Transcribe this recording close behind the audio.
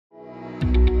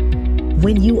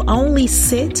When you only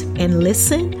sit and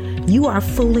listen, you are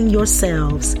fooling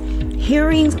yourselves.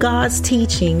 Hearing God's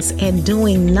teachings and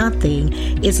doing nothing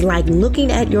is like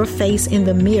looking at your face in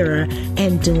the mirror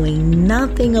and doing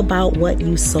nothing about what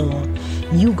you saw.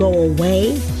 You go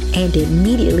away and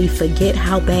immediately forget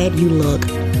how bad you look.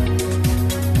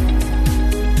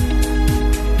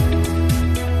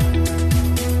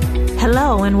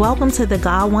 Hello and welcome to the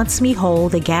God Wants Me Whole,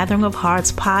 the Gathering of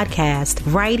Hearts podcast,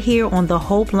 right here on the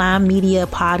Hope Line Media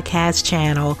podcast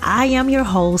channel. I am your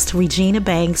host, Regina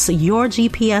Banks, your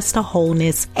GPS to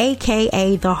wholeness,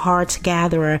 aka the Heart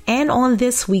Gatherer. And on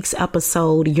this week's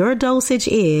episode, your dosage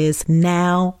is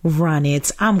now run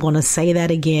it. I'm going to say that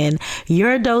again.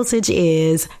 Your dosage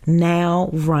is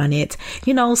now run it.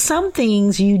 You know, some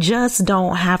things you just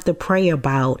don't have to pray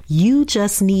about. You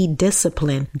just need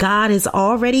discipline. God has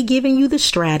already given you the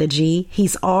strategy.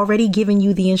 He's already given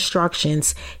you the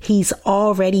instructions. He's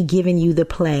already given you the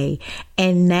play.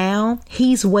 And now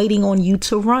he's waiting on you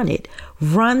to run it.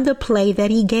 Run the play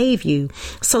that he gave you.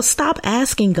 So stop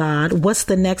asking God, what's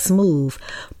the next move?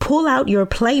 Pull out your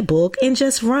playbook and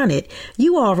just run it.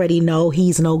 You already know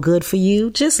he's no good for you.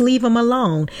 Just leave him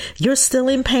alone. You're still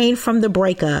in pain from the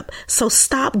breakup. So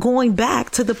stop going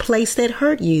back to the place that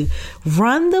hurt you.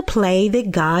 Run the play that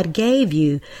God gave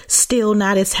you. Still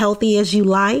not as healthy as you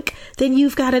like? Then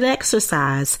you've got to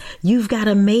exercise. You've got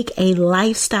to make a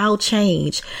lifestyle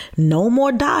change. No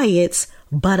more diets,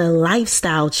 but a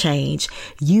lifestyle change.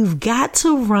 You've got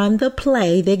to run the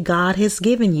play that God has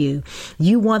given you.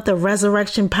 You want the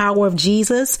resurrection power of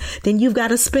Jesus? Then you've got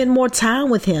to spend more time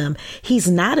with him. He's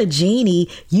not a genie.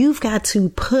 You've got to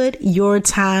put your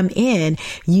time in.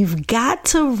 You've got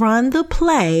to run the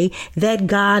play that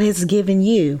God has given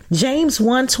you. James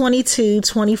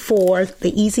 1:22-24,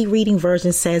 the easy reading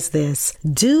version says this: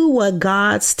 do what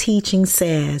God's teaching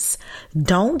says.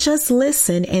 Don't just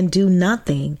listen and do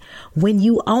nothing. When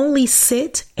you only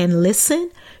sit and listen,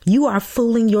 you are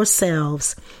fooling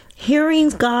yourselves. Hearing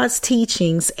God's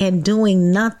teachings and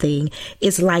doing nothing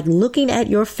is like looking at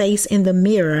your face in the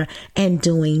mirror and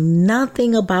doing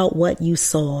nothing about what you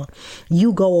saw.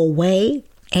 You go away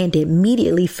and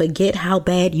immediately forget how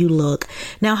bad you look.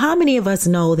 Now, how many of us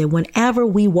know that whenever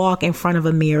we walk in front of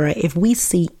a mirror, if we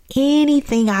see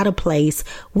anything out of place,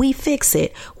 we fix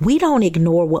it. We don't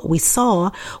ignore what we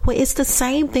saw. Well, it's the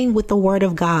same thing with the word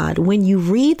of God. When you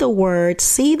read the word,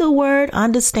 see the word,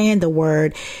 understand the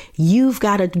word, you've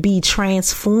got to be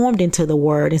transformed into the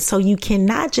word. And so you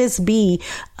cannot just be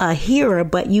a hearer,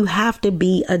 but you have to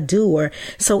be a doer.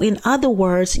 So in other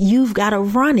words, you've got to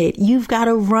run it. You've got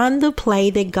to run the play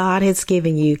that God has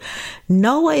given you.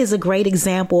 Noah is a great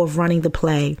example of running the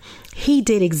play. He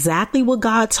did exactly what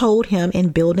God told him in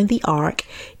building the ark,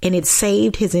 and it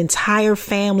saved his entire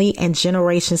family and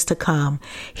generations to come.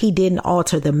 He didn't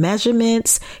alter the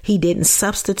measurements. He didn't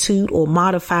substitute or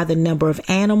modify the number of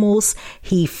animals.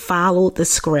 He followed the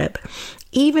script.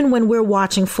 Even when we're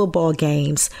watching football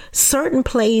games, certain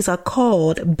plays are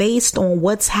called based on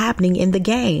what's happening in the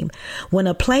game. When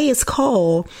a play is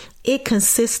called, it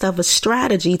consists of a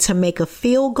strategy to make a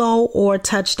field goal or a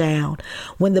touchdown.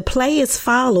 When the play is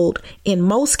followed, in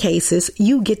most cases,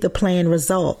 you get the planned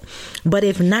result. But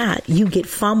if not, you get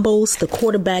fumbles, the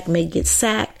quarterback may get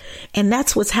sacked, and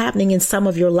that's what's happening in some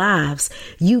of your lives.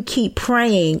 You keep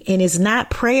praying, and it's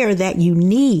not prayer that you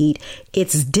need,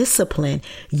 it's discipline.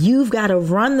 You've got to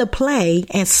run the play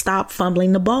and stop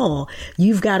fumbling the ball.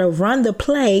 You've got to run the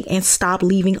play and stop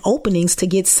leaving openings to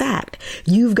get sacked.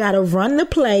 You've got to run the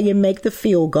play and make the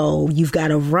field goal. You've got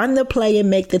to run the play and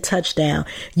make the touchdown.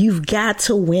 You've got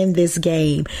to win this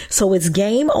game. So it's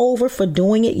game over for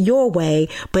doing it your way,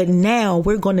 but now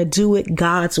we're going to do it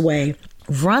God's way.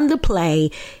 Run the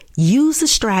play. Use the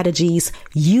strategies,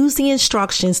 use the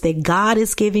instructions that God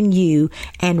has given you,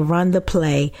 and run the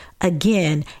play.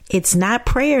 Again, it's not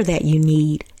prayer that you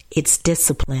need. It's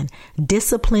discipline.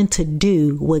 Discipline to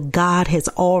do what God has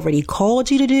already called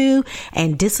you to do,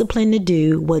 and discipline to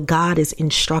do what God has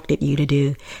instructed you to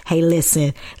do. Hey,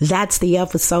 listen, that's the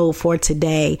episode for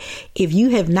today. If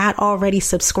you have not already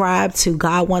subscribed to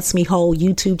God Wants Me Whole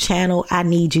YouTube channel, I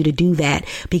need you to do that,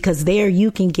 because there you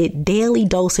can get daily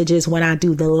dosages when I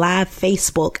do the live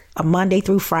Facebook Monday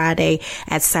through Friday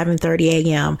at 7:30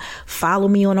 a.m. Follow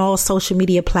me on all social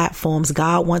media platforms,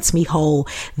 God Wants Me Whole.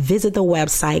 Visit the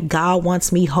website,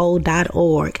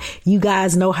 godwantsmewhole.org. You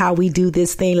guys know how we do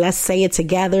this thing. Let's say it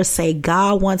together. Say,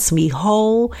 God wants me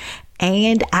whole,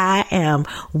 And I am.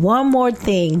 One more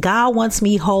thing. God Wants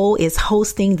Me Whole is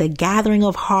hosting the Gathering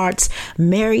of Hearts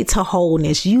Married to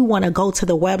Wholeness. You want to go to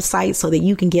the website so that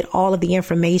you can get all of the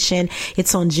information.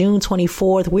 It's on June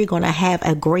 24th. We're going to have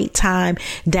a great time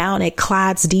down at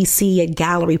Clyde's DC at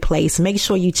Gallery Place. Make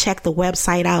sure you check the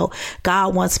website out,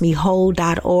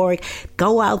 godwantsmewhole.org.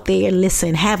 Go out there,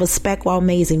 listen, have a speckle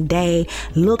amazing day.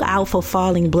 Look out for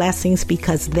falling blessings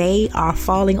because they are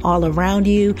falling all around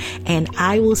you. And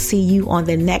I will see you on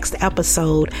the next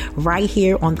episode right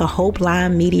here on the Hope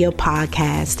Line Media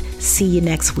Podcast. See you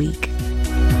next week.